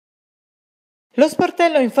Lo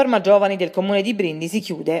sportello Informagiovani del Comune di Brindisi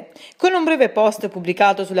chiude. Con un breve post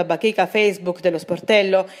pubblicato sulla bacheca Facebook dello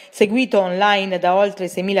sportello, seguito online da oltre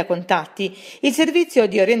 6.000 contatti, il servizio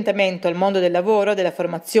di orientamento al mondo del lavoro, della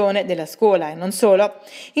formazione, della scuola e non solo,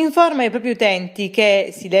 informa i propri utenti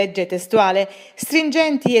che, si legge testuale,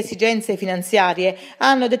 stringenti esigenze finanziarie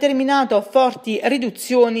hanno determinato forti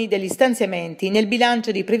riduzioni degli stanziamenti nel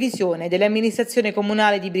bilancio di previsione dell'amministrazione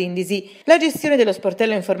comunale di Brindisi. La gestione dello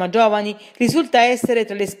sportello Informagiovani risulta essere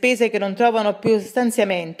tra le spese che non trovano più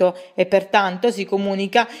stanziamento e pertanto si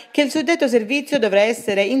comunica che il suddetto servizio dovrà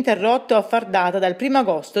essere interrotto a far data dal 1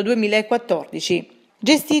 agosto 2014.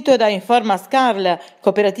 Gestito da Informascarl,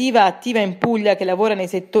 cooperativa attiva in Puglia che lavora nei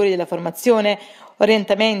settori della formazione,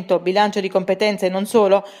 orientamento, bilancio di competenze e non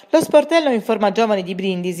solo, lo sportello Informagiovani di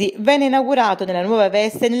Brindisi venne inaugurato nella nuova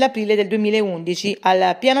veste nell'aprile del 2011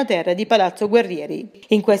 al piano terra di Palazzo Guerrieri.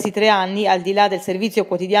 In questi 3 anni, al di là del servizio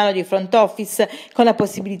quotidiano di front office, con la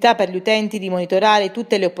possibilità per gli utenti di monitorare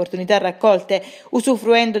tutte le opportunità raccolte,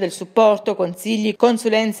 usufruendo del supporto, consigli,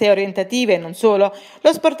 consulenze orientative e non solo,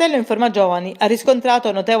 lo sportello Informagiovani ha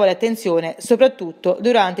riscontrato notevole attenzione, soprattutto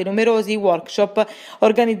durante i numerosi workshop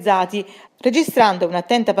organizzati, registrando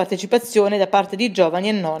un'attenta partecipazione da parte di giovani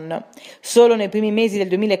e non. Solo nei primi mesi del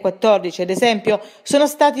 2014, ad esempio, sono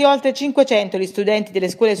stati oltre 500 gli studenti delle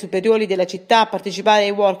scuole superiori della città a partecipare ai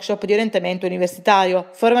workshop di orientamento universitario,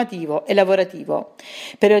 formativo e lavorativo.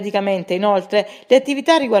 Periodicamente, inoltre, le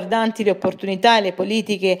attività riguardanti le opportunità e le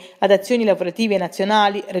politiche ad azioni lavorative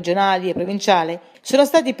nazionali, regionali e provinciali sono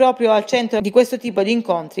stati proprio al centro di questo tipo di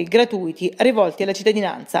incontri gratuiti rivolti alla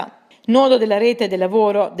cittadinanza. Nodo della rete del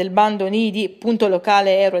lavoro del bando Nidi, punto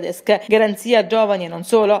locale Eurodesk, garanzia giovani e non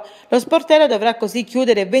solo, lo sportello dovrà così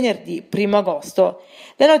chiudere venerdì 1 agosto.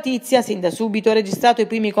 La notizia, sin da subito, ha registrato i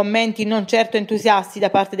primi commenti non certo entusiasti da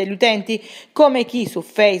parte degli utenti, come chi su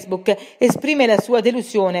Facebook esprime la sua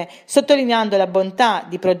delusione, sottolineando la bontà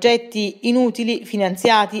di progetti inutili,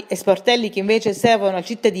 finanziati e sportelli che invece servono al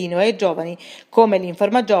cittadino e ai giovani, come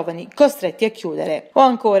l'Informagiovani, costretti a chiudere. O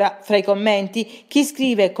ancora, fra i commenti, chi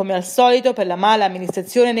scrive come al solito per la mala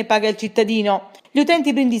amministrazione ne paga il cittadino. Gli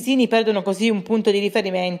utenti brindisini perdono così un punto di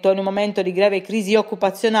riferimento in un momento di grave crisi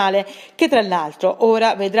occupazionale che tra l'altro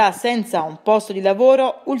ora vedrà senza un posto di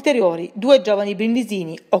lavoro ulteriori 2 giovani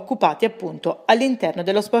brindisini occupati appunto all'interno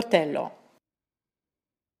dello sportello.